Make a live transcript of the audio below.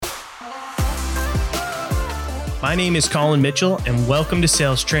My name is Colin Mitchell, and welcome to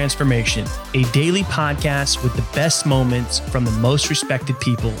Sales Transformation, a daily podcast with the best moments from the most respected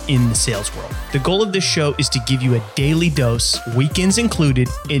people in the sales world. The goal of this show is to give you a daily dose, weekends included,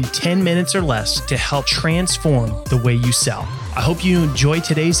 in 10 minutes or less to help transform the way you sell. I hope you enjoy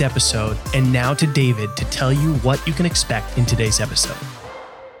today's episode, and now to David to tell you what you can expect in today's episode.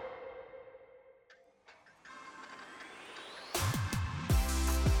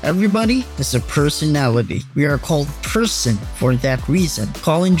 Everybody is a personality. We are called person for that reason.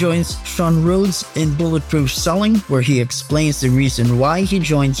 Colin joins Sean Rhodes in Bulletproof Selling, where he explains the reason why he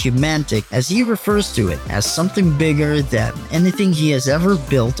joined Humanize, as he refers to it as something bigger than anything he has ever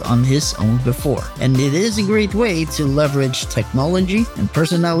built on his own before. And it is a great way to leverage technology and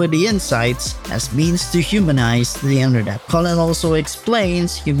personality insights as means to humanize the internet. Colin also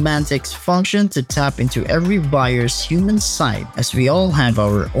explains Humanize's function to tap into every buyer's human side, as we all have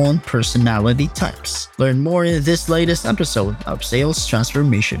our own personality types. Learn more in this latest episode of Sales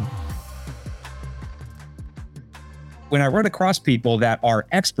Transformation. When I run across people that are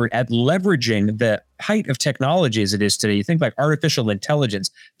expert at leveraging the height of technology as it is today, you think like artificial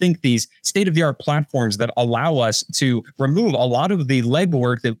intelligence, think these state-of-the-art platforms that allow us to remove a lot of the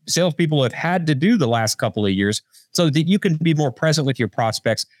legwork that salespeople have had to do the last couple of years so that you can be more present with your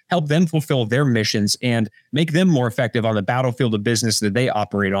prospects, help them fulfill their missions, and make them more effective on the battlefield of business that they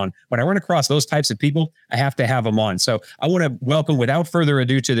operate on. When I run across those types of people, I have to have them on. So I want to welcome, without further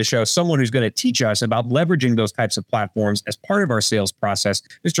ado to the show, someone who's going to teach us about leveraging those types of platforms as part of our sales process,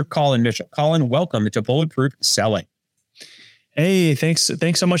 Mr. Colin Mitchell. Colin, welcome to Bulletproof Selling. Hey, thanks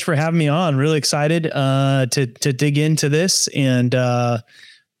so much for having me on. Really excited to dig into this, and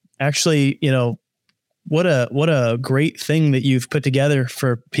actually, what a great thing that you've put together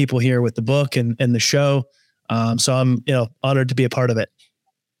for people here with the book and the show. So I'm honored to be a part of it.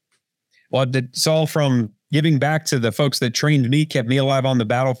 Well, it's all from giving back to the folks that trained me, kept me alive on the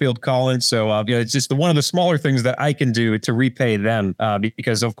battlefield, Colin. So it's just one of the smaller things that I can do to repay them,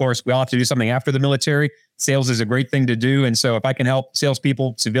 because of course we all have to do something after the military. Sales is a great thing to do. And so if I can help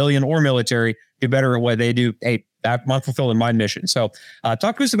salespeople, civilian or military, do better at what they do, hey, I'm fulfilling my mission. So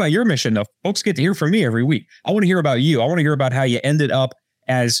talk to us about your mission, though. Folks get to hear from me every week. I want to hear about you. I want to hear about how you ended up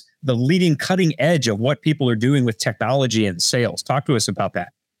as the leading cutting edge of what people are doing with technology and sales. Talk to us about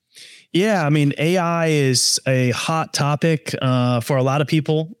that. Yeah, I mean, AI is a hot topic for a lot of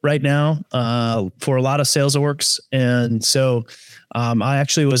people right now, for a lot of sales orgs. And so I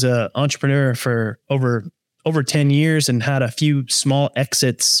actually was an entrepreneur for over 10 years and had a few small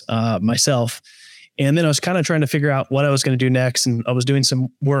exits myself. And then I was kind of trying to figure out what I was going to do next. And I was doing some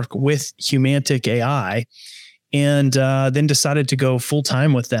work with Humanize AI, and then decided to go full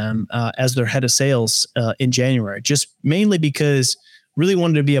time with them as their head of sales in January, just mainly because really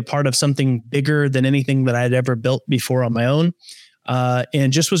wanted to be a part of something bigger than anything that I had ever built before on my own.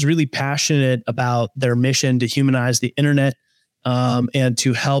 And just was really passionate about their mission to humanize the internet and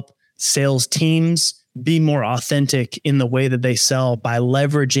to help sales teams be more authentic in the way that they sell by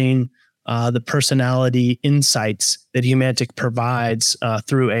leveraging the personality insights that Humanize provides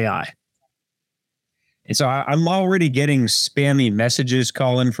through AI. And so I'm already getting spammy messages,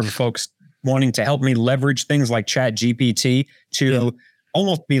 Colin, from folks wanting to help me leverage things like ChatGPT to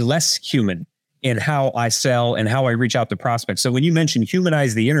almost be less human in how I sell and how I reach out to prospects. So when you mention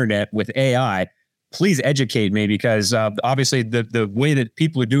humanize the internet with AI, please educate me, because obviously the way that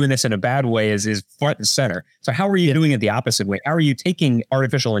people are doing this in a bad way is front and center. So how are you doing it the opposite way? How are you taking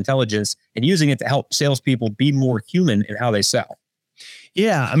artificial intelligence and using it to help salespeople be more human in how they sell?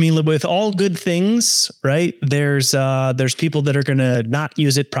 Yeah, I mean, with all good things, right? There's people that are going to not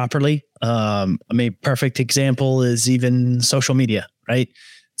use it properly. Perfect example is even social media, right?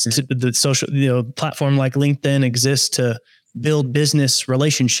 The social platform like LinkedIn exists to build business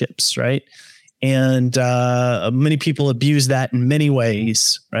relationships, right? And many people abuse that in many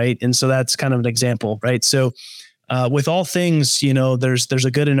ways, right? And so that's kind of an example, right? So with all things, there's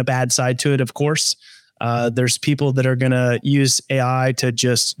a good and a bad side to it, of course. There's people that are going to use AI to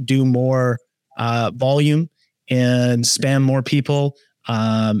just do more volume and spam more people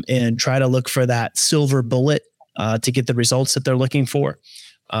and try to look for that silver bullet to get the results that they're looking for.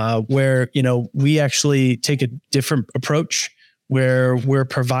 Where, we actually take a different approach where we're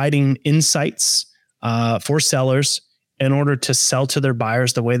providing insights for sellers in order to sell to their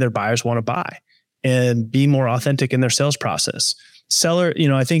buyers the way their buyers want to buy and be more authentic in their sales process. Seller,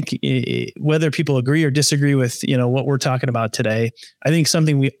 I think whether people agree or disagree with, what we're talking about today, I think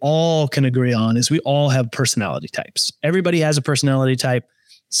something we all can agree on is we all have personality types. Everybody has a personality type.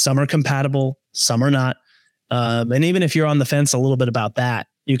 Some are compatible, some are not. And even if you're on the fence a little bit about that,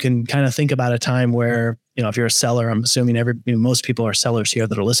 you can kind of think about a time where, if you're a seller, I'm assuming most people are sellers here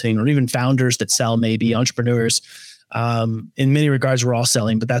that are listening, or even founders that sell, maybe entrepreneurs. In many regards, we're all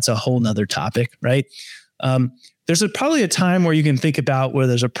selling, but that's a whole nother topic, right? There's probably a time where you can think about where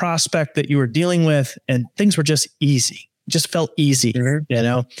there's a prospect that you were dealing with and things were just easy, just felt easy, or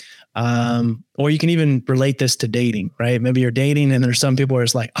you can even relate this to dating, right? Maybe you're dating and there's some people where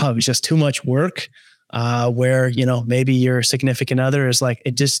it's like, oh, it was just too much work, where, maybe your significant other is like,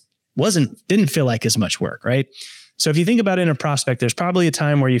 it just didn't feel like as much work, right? So if you think about it in a prospect, there's probably a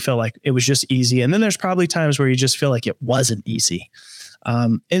time where you feel like it was just easy. And then there's probably times where you just feel like it wasn't easy.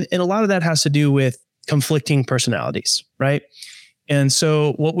 And a lot of that has to do with conflicting personalities, right? And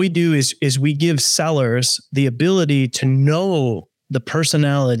so what we do is we give sellers the ability to know the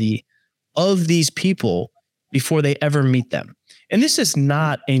personality of these people before they ever meet them. And this is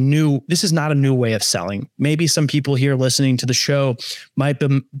not a new way of selling. Maybe some people here listening to the show might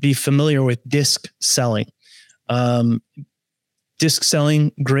be familiar with disc selling. Disc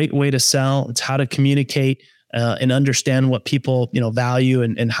selling, great way to sell. It's how to communicate and understand what people value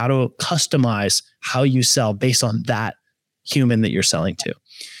and how to customize how you sell based on that human that you're selling to.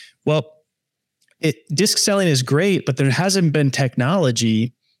 Well, disc selling is great, but there hasn't been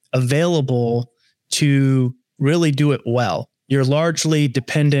technology available to really do it well. You're largely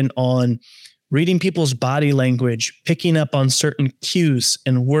dependent on reading people's body language, picking up on certain cues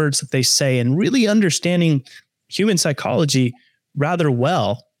and words that they say, and really understanding human psychology rather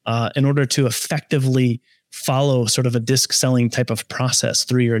well in order to effectively follow sort of a disc selling type of process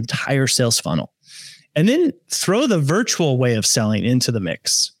through your entire sales funnel. And then throw the virtual way of selling into the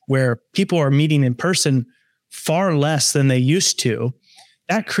mix, where people are meeting in person far less than they used to.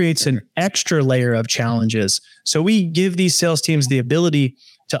 That creates an extra layer of challenges. So we give these sales teams the ability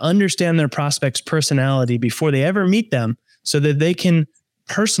to understand their prospect's personality before they ever meet them, so that they can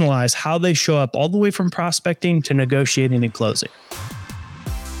personalize how they show up all the way from prospecting to negotiating and closing.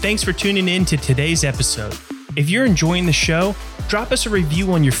 Thanks for tuning in to today's episode. If you're enjoying the show, drop us a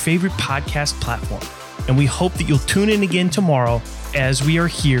review on your favorite podcast platform. And we hope that you'll tune in again tomorrow, as we are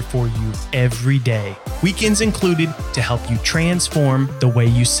here for you every day, weekends included, to help you transform the way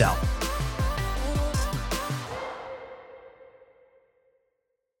you sell.